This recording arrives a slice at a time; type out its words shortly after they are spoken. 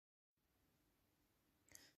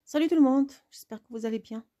Salut tout le monde, j'espère que vous allez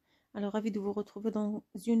bien. Alors, ravi de vous retrouver dans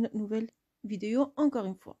une nouvelle vidéo, encore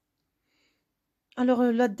une fois. Alors,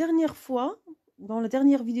 la dernière fois, dans la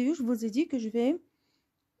dernière vidéo, je vous ai dit que je vais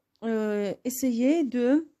essayer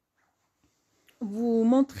de vous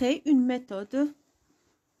montrer une méthode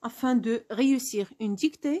afin de réussir une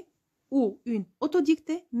dictée ou une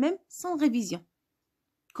autodictée, même sans révision.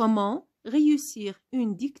 Comment réussir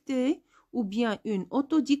une dictée ou bien une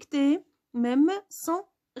autodictée, même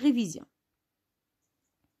sans révision.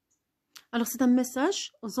 Alors, c'est un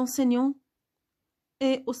message aux enseignants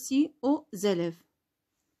et aussi aux élèves.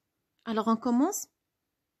 Alors, on commence.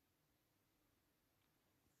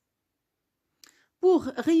 Pour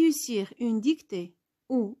réussir une dictée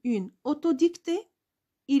ou une autodictée,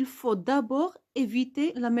 il faut d'abord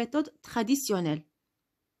éviter la méthode traditionnelle.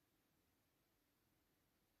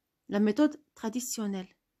 La méthode traditionnelle,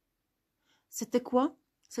 c'était quoi?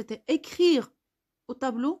 C'était écrire au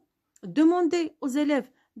tableau, demander aux élèves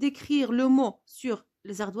d'écrire le mot sur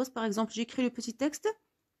les ardoises. Par exemple, j'écris le petit texte,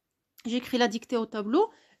 j'écris la dictée au tableau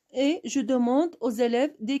et je demande aux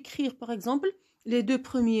élèves d'écrire, par exemple, les deux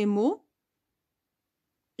premiers mots.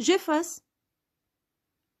 J'efface.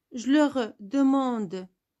 Je leur demande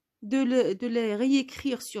de les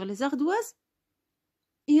réécrire sur les ardoises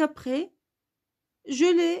et après, je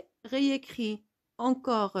les réécris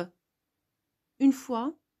encore une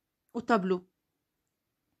fois au tableau.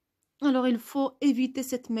 Alors, il faut éviter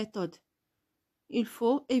cette méthode. Il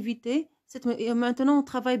faut éviter cette méthode. Et maintenant, on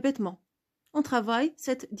travaille bêtement. On travaille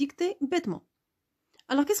cette dictée bêtement.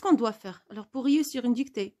 Alors, qu'est-ce qu'on doit faire? Alors, pour réussir une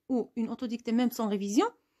dictée ou une autodictée, même sans révision,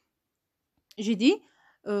 j'ai dit,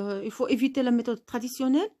 il faut éviter la méthode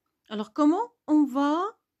traditionnelle. Alors, comment on va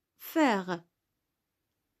faire?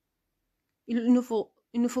 Il ne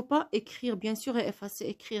faut pas écrire, bien sûr, et effacer,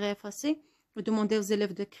 écrire et effacer. Demander aux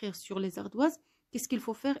élèves d'écrire sur les ardoises. Qu'est-ce qu'il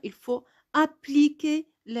faut faire? Il faut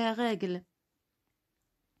appliquer les règles.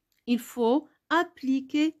 Il faut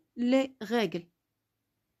appliquer les règles.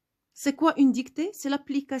 C'est quoi une dictée? C'est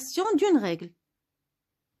l'application d'une règle.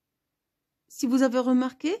 Si vous avez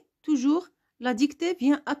remarqué, toujours, la dictée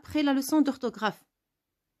vient après la leçon d'orthographe.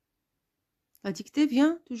 La dictée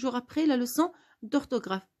vient toujours après la leçon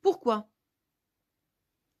d'orthographe. Pourquoi?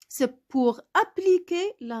 C'est pour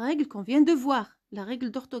appliquer la règle qu'on vient de voir, la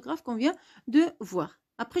règle d'orthographe qu'on vient de voir.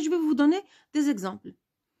 Après, je vais vous donner des exemples.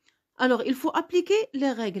 Alors, il faut appliquer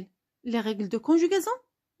les règles de conjugaison,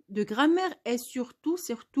 de grammaire et surtout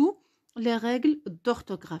les règles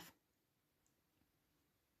d'orthographe.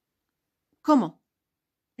 Comment?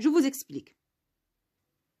 Je vous explique.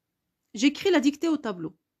 J'écris la dictée au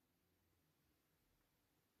tableau.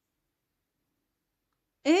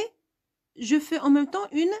 Et je fais en même temps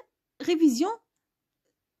une révision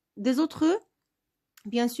des autres,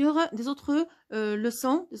 bien sûr, des autres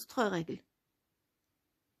leçons, des autres règles.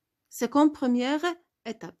 C'est comme première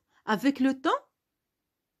étape. Avec le temps,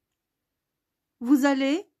 vous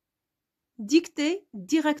allez dicter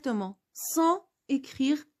directement, sans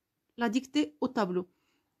écrire la dictée au tableau.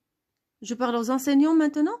 Je parle aux enseignants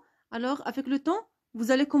maintenant. Alors, avec le temps, vous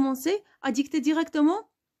allez commencer à dicter directement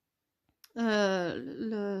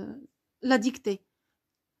la dictée.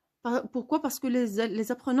 Pourquoi? Parce que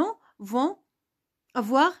les apprenants vont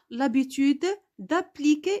avoir l'habitude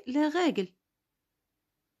d'appliquer les règles.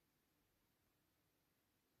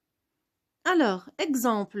 Alors,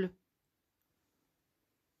 exemple.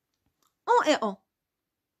 En et en.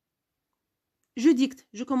 Je dicte,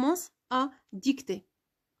 je commence à dicter.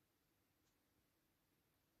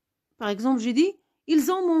 Par exemple, j'ai dit,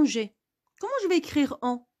 ils ont mangé. Comment je vais écrire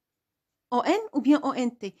en? En-N ou bien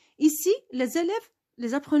en-N-T? Ici, les élèves,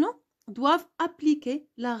 les apprenants, doivent appliquer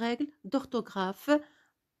la règle d'orthographe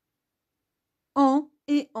en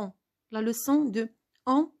et en. La leçon de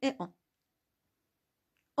en et en.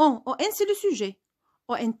 En-N, c'est le sujet.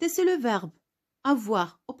 En-T, c'est le verbe.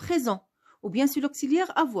 Avoir, au présent. Ou bien c'est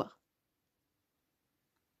l'auxiliaire avoir.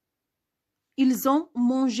 Ils ont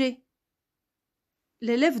mangé.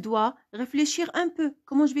 L'élève doit réfléchir un peu.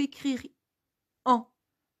 Comment je vais écrire en?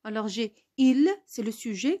 Alors j'ai il, c'est le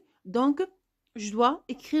sujet. Donc, je dois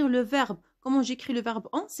écrire le verbe. Comment j'écris le verbe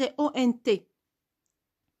en? C'est O-N-T.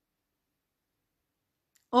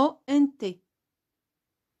 O-N-T.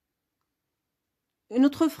 Une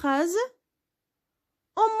autre phrase.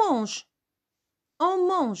 On mange. On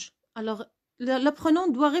mange. Alors, l'apprenant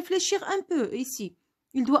doit réfléchir un peu ici.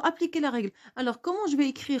 Il doit appliquer la règle. Alors, comment je vais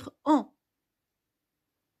écrire en?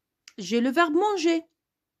 J'ai le verbe manger.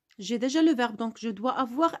 J'ai déjà le verbe, donc je dois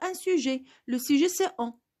avoir un sujet. Le sujet, c'est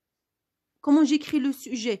en. Comment j'écris le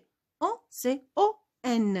sujet? En, c'est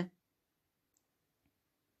O-N.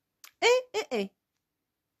 Et.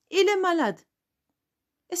 Il est malade.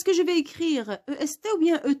 Est-ce que je vais écrire EST ou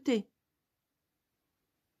bien ET?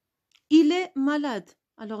 Il est malade.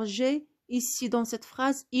 Alors, j'ai ici dans cette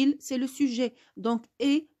phrase, il, c'est le sujet. Donc,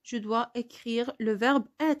 et, je dois écrire le verbe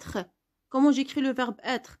être. Comment j'écris le verbe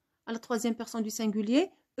être? À la troisième personne du singulier,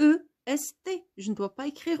 EST. Je ne dois pas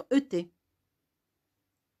écrire ET.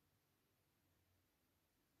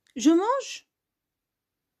 Je mange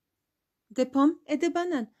des pommes et des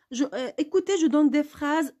bananes. Écoutez, je donne des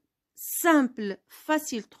phrases simples,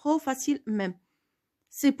 faciles, trop faciles même.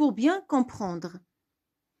 C'est pour bien comprendre.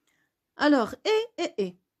 Alors,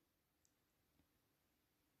 et.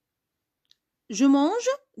 Je mange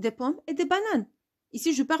des pommes et des bananes.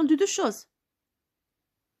 Ici, je parle de deux choses.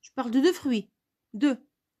 Je parle de deux fruits. Deux.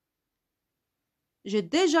 J'ai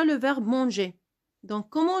déjà le verbe manger. Donc,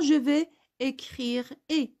 comment je vais écrire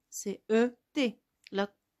et? C'est E-T.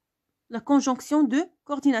 La conjonction de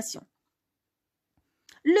coordination.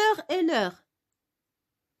 Leur et leur.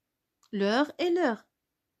 Leur et leur.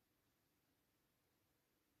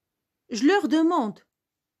 Je leur demande.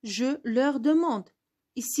 Je leur demande.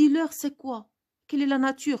 Ici, leur, c'est quoi? Quelle est la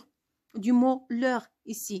nature du mot leur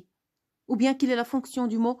ici? Ou bien quelle est la fonction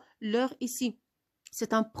du mot leur ici?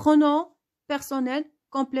 C'est un pronom personnel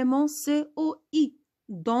complément COI.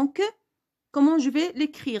 Donc, comment je vais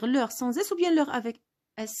l'écrire? Leur sans S ou bien leur avec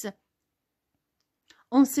S?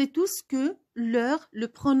 On sait tous que leur, le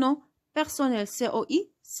pronom personnel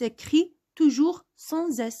COI, s'écrit toujours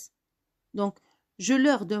sans S. Donc, je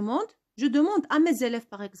leur demande, je demande à mes élèves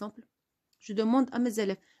par exemple. Je demande à mes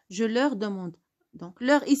élèves, je leur demande. Donc,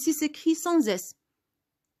 leur ici s'écrit sans S.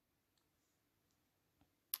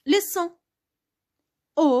 Les sons.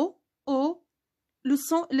 O, le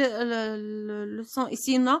son, le son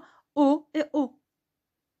ici, on a O et O.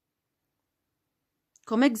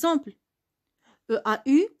 Comme exemple,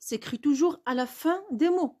 EAU s'écrit toujours à la fin des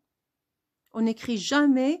mots. On n'écrit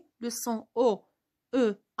jamais le son O,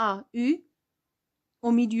 E-A-U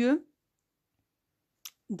au milieu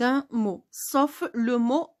d'un mot, sauf le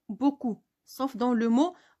mot beaucoup. Sauf dans le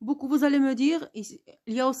mot beaucoup, vous allez me dire, il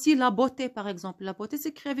y a aussi la beauté par exemple. La beauté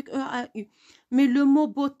s'écrit avec E-A-U. Mais le mot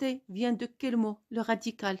beauté vient de quel mot? Le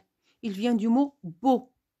radical. Il vient du mot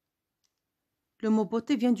beau. Le mot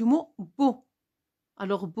beauté vient du mot beau.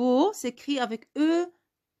 Alors beau s'écrit avec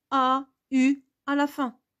E-A-U à la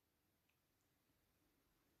fin.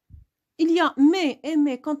 Il y a mais et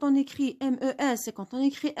mais quand on écrit M-E-S et quand on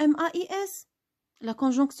écrit M-A-I-S. La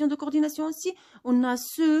conjonction de coordination aussi, on a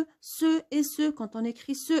ce et ce. Quand on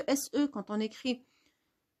écrit ce, S-E, quand on écrit,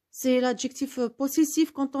 c'est l'adjectif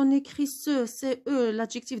possessif. Quand on écrit ce, c'est E,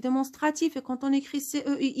 l'adjectif démonstratif. Et quand on écrit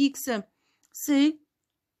C-E-U-X, c'est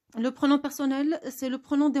le pronom personnel, c'est le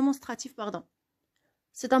pronom démonstratif, pardon.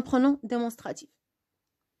 C'est un pronom démonstratif.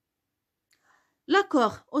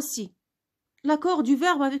 L'accord aussi. L'accord du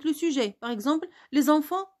verbe avec le sujet. Par exemple, les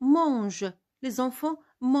enfants mangent. Les enfants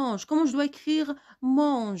mangent. Comment je dois écrire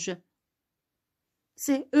mange?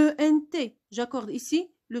 C'est E-N-T. J'accorde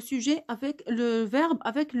ici le sujet avec le verbe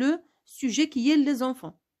avec le sujet qui est les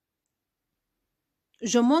enfants.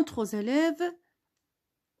 Je montre aux élèves.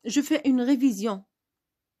 Je fais une révision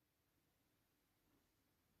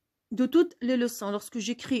de toutes les leçons. Lorsque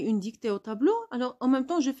j'écris une dictée au tableau, alors en même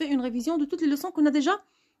temps, je fais une révision de toutes les leçons qu'on a déjà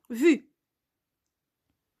vues.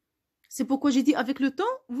 C'est pourquoi j'ai dit avec le temps,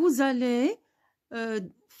 vous allez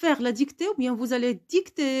faire la dictée ou bien vous allez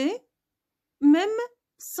dicter même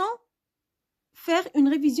sans faire une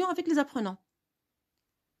révision avec les apprenants.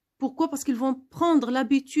 Pourquoi? Parce qu'ils vont prendre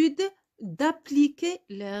l'habitude d'appliquer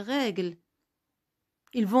les règles.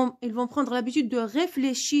 Ils vont prendre l'habitude de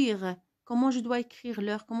réfléchir. Comment je dois écrire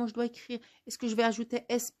leur? Comment je dois écrire? Est-ce que je vais ajouter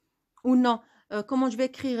S ou non? Comment je vais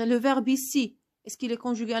écrire le verbe ici? Est-ce qu'il est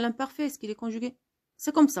conjugué à l'imparfait? Est-ce qu'il est conjugué?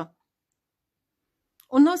 C'est comme ça.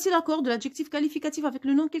 On a aussi l'accord de l'adjectif qualificatif avec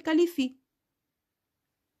le nom qu'il qualifie.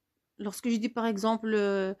 Lorsque je dis par exemple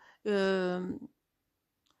la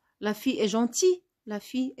fille est gentille, la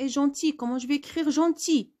fille est gentille. Comment je vais écrire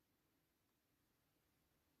gentil?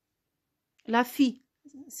 La fille,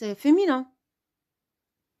 c'est féminin.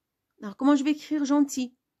 Alors comment je vais écrire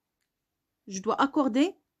gentil? Je dois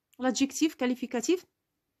accorder l'adjectif qualificatif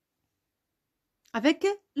avec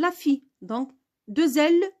la fille. Donc deux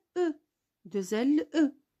L, E. Deux L,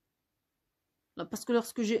 E. Parce que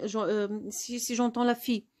lorsque si j'entends la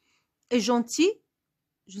fille est gentille,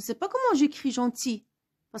 je ne sais pas comment j'écris gentil.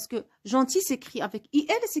 Parce que gentil s'écrit avec IL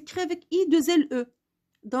et s'écrit avec I, deux L, E.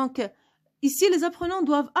 Donc, ici, les apprenants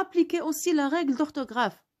doivent appliquer aussi la règle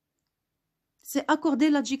d'orthographe. C'est accorder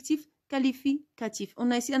l'adjectif qualificatif. On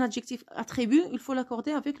a ici un adjectif attribut, il faut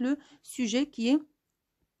l'accorder avec le sujet qui est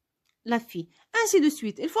la fille. Ainsi de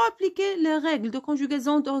suite. Il faut appliquer les règles de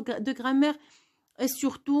conjugaison, de grammaire et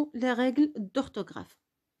surtout les règles d'orthographe.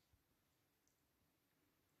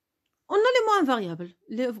 On a les mots invariables.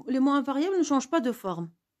 Les mots invariables ne changent pas de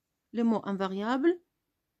forme. Les mots invariables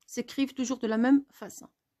s'écrivent toujours de la même façon.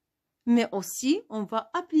 Mais aussi, on va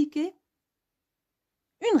appliquer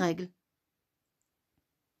une règle.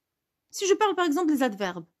 Si je parle par exemple des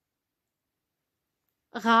adverbes.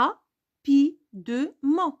 Rapidement.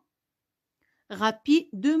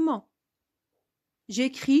 Rapidement.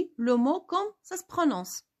 J'écris le mot comme ça se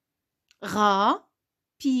prononce. Rapidement.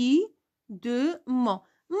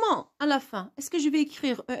 Ment à la fin. Est-ce que je vais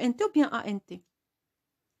écrire ENT ou bien ANT?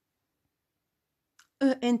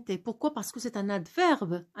 ENT. Pourquoi? Parce que c'est un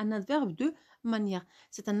adverbe de manière.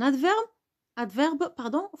 C'est un adverbe,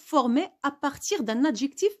 formé à partir d'un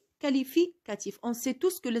adjectif qualificatif. On sait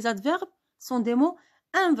tous que les adverbes sont des mots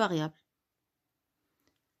invariables.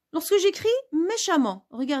 Lorsque j'écris méchamment,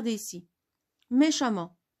 regardez ici,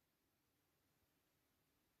 méchamment,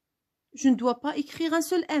 je ne dois pas écrire un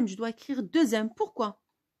seul M, je dois écrire deux M. Pourquoi?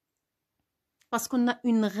 Parce qu'on a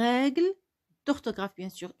une règle d'orthographe, bien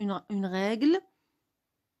sûr, une règle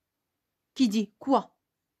qui dit quoi?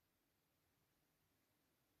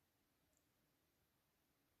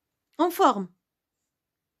 On forme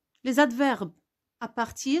les adverbes à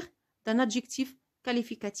partir d'un adjectif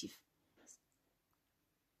qualificatif.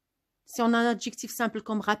 Si on a un adjectif simple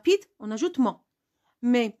comme rapide, on ajoute ment.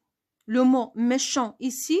 Mais le mot méchant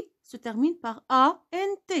ici se termine par ANT.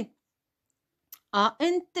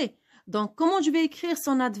 ANT. Donc, comment je vais écrire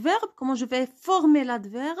son adverbe? Comment je vais former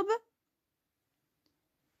l'adverbe?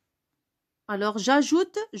 Alors,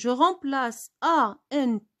 je remplace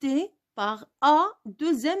ANT par A,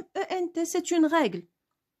 deuxième ENT. C'est une règle.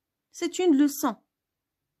 C'est une leçon.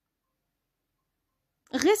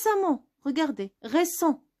 Récemment, regardez,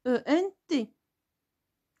 récent, ENT.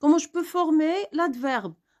 Comment je peux former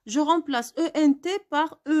l'adverbe? Je remplace ENT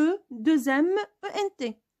par E, deuxième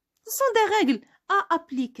ENT. Ce sont des règles à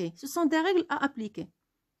appliquer. Ce sont des règles à appliquer.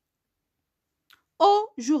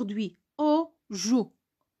 Aujourd'hui, au jour,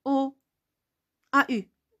 au AU.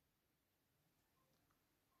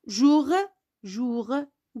 Jour-d'hui.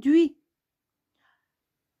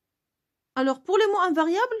 Alors, pour les mots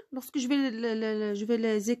invariables, lorsque je vais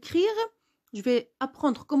les écrire, je vais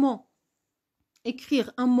apprendre comment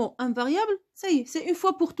écrire un mot invariable. Ça y est, c'est une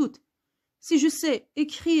fois pour toutes. Si je sais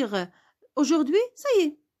écrire aujourd'hui, ça y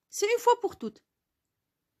est, c'est une fois pour toutes.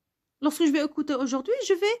 Lorsque je vais écouter aujourd'hui,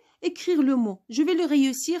 je vais écrire le mot. Je vais le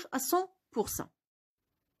réussir à 100%.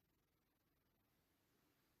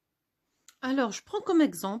 Alors, je prends comme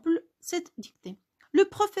exemple cette dictée. Le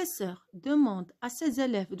professeur demande à ses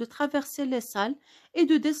élèves de traverser les salles et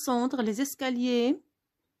de descendre les escaliers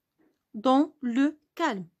dans le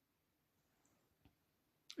calme.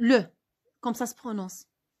 Le, comme ça se prononce.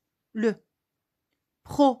 Le.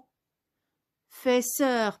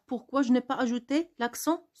 Professeur. Pourquoi je n'ai pas ajouté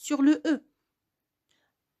l'accent sur le E?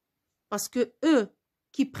 Parce que E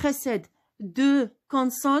qui précède deux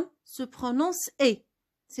consonnes se prononce E.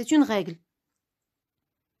 C'est une règle.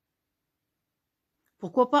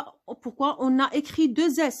 Pourquoi on a écrit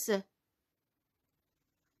deux S?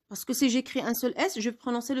 Parce que si j'écris un seul S, je vais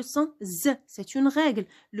prononcer le son Z. C'est une règle.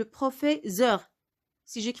 Le professeur.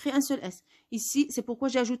 Si j'écris un seul S. Ici, c'est pourquoi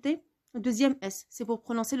j'ai ajouté le deuxième S. C'est pour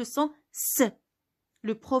prononcer le son S.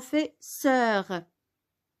 Le professeur.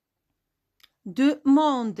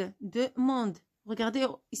 Demande. Regardez,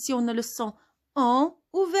 ici, on a le son en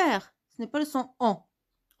ouvert. Ce n'est pas le son en.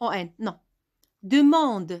 O-N, non.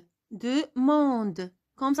 Demande.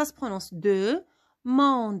 Comme ça se prononce.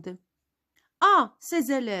 Demande. À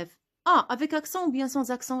ses élèves. À, avec accent ou bien sans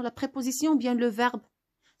accent? La préposition ou bien le verbe?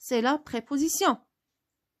 C'est la préposition.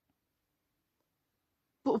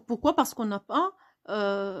 Pourquoi? Parce qu'on n'a pas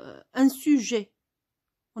un sujet.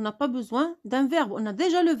 On n'a pas besoin d'un verbe. On a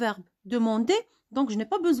déjà le verbe. Demander. Donc, je n'ai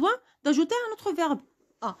pas besoin d'ajouter un autre verbe.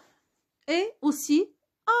 À. Et aussi,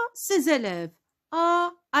 à ses élèves.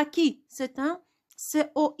 À qui? C'est un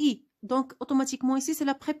COI. Donc, automatiquement, ici, c'est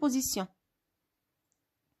la préposition.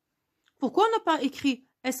 Pourquoi on n'a pas écrit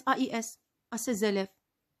SAIS à ses élèves?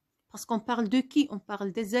 Parce qu'on parle de qui? On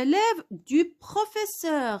parle des élèves du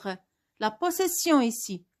professeur. La possession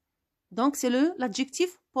ici. Donc, c'est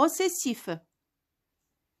l'adjectif possessif.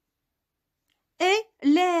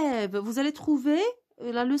 Élève. Vous allez trouver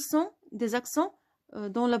la leçon des accents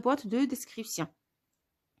dans la boîte de description.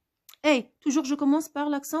 Et toujours, je commence par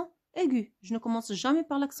l'accent aigu. Je ne commence jamais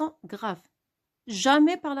par l'accent grave.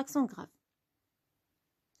 Jamais par l'accent grave.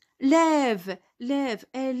 Lève,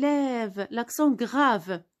 élève, l'accent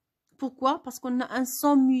grave. Pourquoi? Parce qu'on a un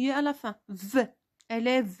son muet à la fin. V.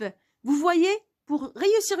 Élève. Vous voyez, pour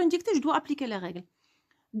réussir une dictée, je dois appliquer les règles.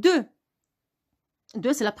 2.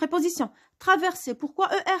 2, c'est la préposition. Traverser.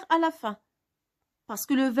 Pourquoi ER à la fin? Parce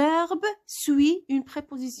que le verbe suit une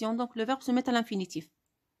préposition. Donc, le verbe se met à l'infinitif.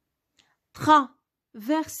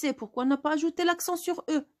 Traverser. Pourquoi ne pas ajouter l'accent sur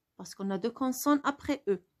E? Parce qu'on a 2 consonnes après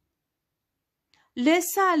E. Les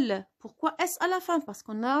salles. Pourquoi S à la fin? Parce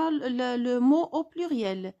qu'on a le mot au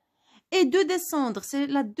pluriel. Et de descendre, c'est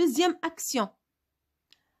la deuxième action.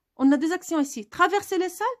 On a 2 actions ici. Traverser les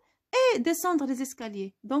salles et descendre les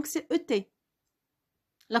escaliers. Donc, c'est ET.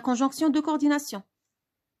 La conjonction de coordination.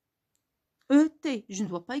 ET. Je ne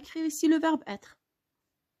dois pas écrire ici le verbe être.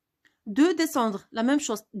 De descendre, la même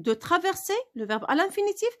chose. De traverser, le verbe à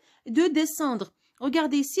l'infinitif. De descendre.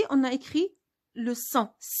 Regardez ici, on a écrit le son.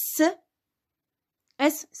 SC.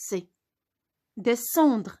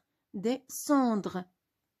 Descendre. Descendre.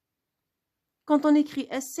 Quand on écrit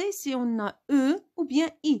SC, si on a E ou bien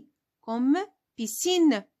I, comme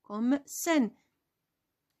piscine, comme scène.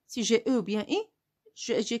 Si j'ai E ou bien I,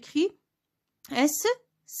 j'écris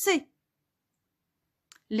SC.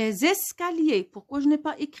 Les escaliers, pourquoi je n'ai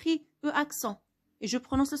pas écrit E accent et je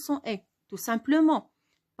prononce le son E? Tout simplement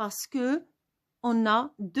parce que on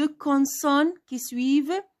a 2 consonnes qui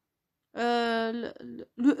suivent le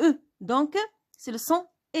E. Donc, c'est le son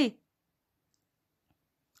E.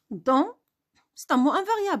 Dans, c'est un mot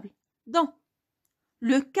invariable. Dans.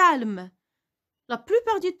 Le calme. La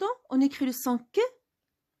plupart du temps, on écrit le son que,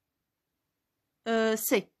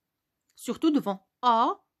 C. Surtout devant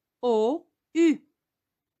A, O, U.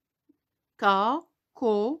 K,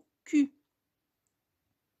 Ko, Q.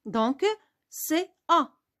 Donc, c'est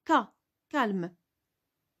A, K, calme.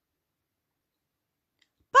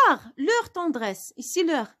 Par leur tendresse, ici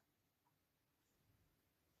leur.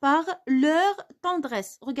 Par leur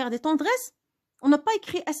tendresse. Regardez, tendresse, on n'a pas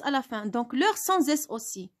écrit S à la fin. Donc, leur sans S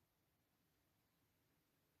aussi.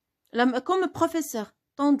 Comme professeur,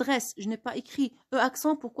 tendresse, je n'ai pas écrit E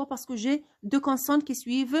accent. Pourquoi? Parce que j'ai 2 consonnes qui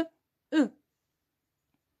suivent E.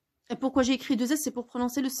 Et pourquoi j'ai écrit 2 S? C'est pour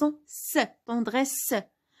prononcer le son S. Tendresse.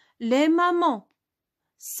 Les mamans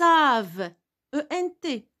savent.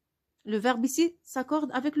 ENT. Le verbe ici s'accorde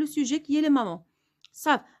avec le sujet qui est les mamans.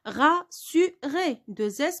 Savent. Rassurer.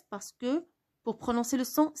 2 S parce que, pour prononcer le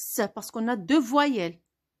son S, parce qu'on a 2 voyelles.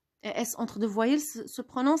 Et S entre 2 voyelles se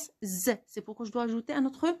prononce Z. C'est pourquoi je dois ajouter un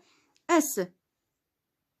autre S.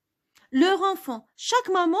 Leur enfant. Chaque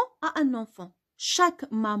maman a un enfant. Chaque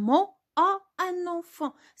maman a un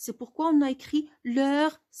enfant. C'est pourquoi on a écrit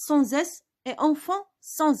leur sans S et enfant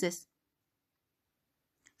sans S.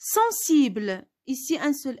 Sensible. Ici,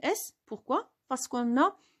 un seul S. Pourquoi? Parce qu'on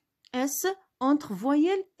a S entre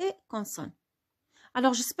voyelle et consonne.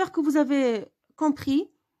 Alors, j'espère que vous avez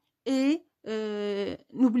compris et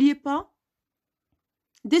n'oubliez pas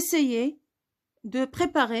d'essayer de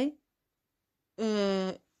préparer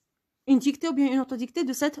une dictée ou bien une autodictée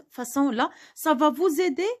de cette façon-là. Ça va vous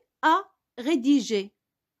aider à rédiger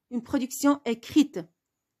une production écrite.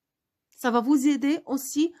 Ça va vous aider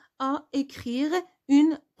aussi à écrire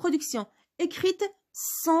une production écrite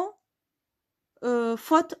sans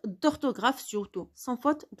faute d'orthographe surtout. Sans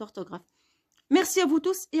faute d'orthographe. Merci à vous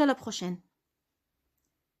tous et à la prochaine.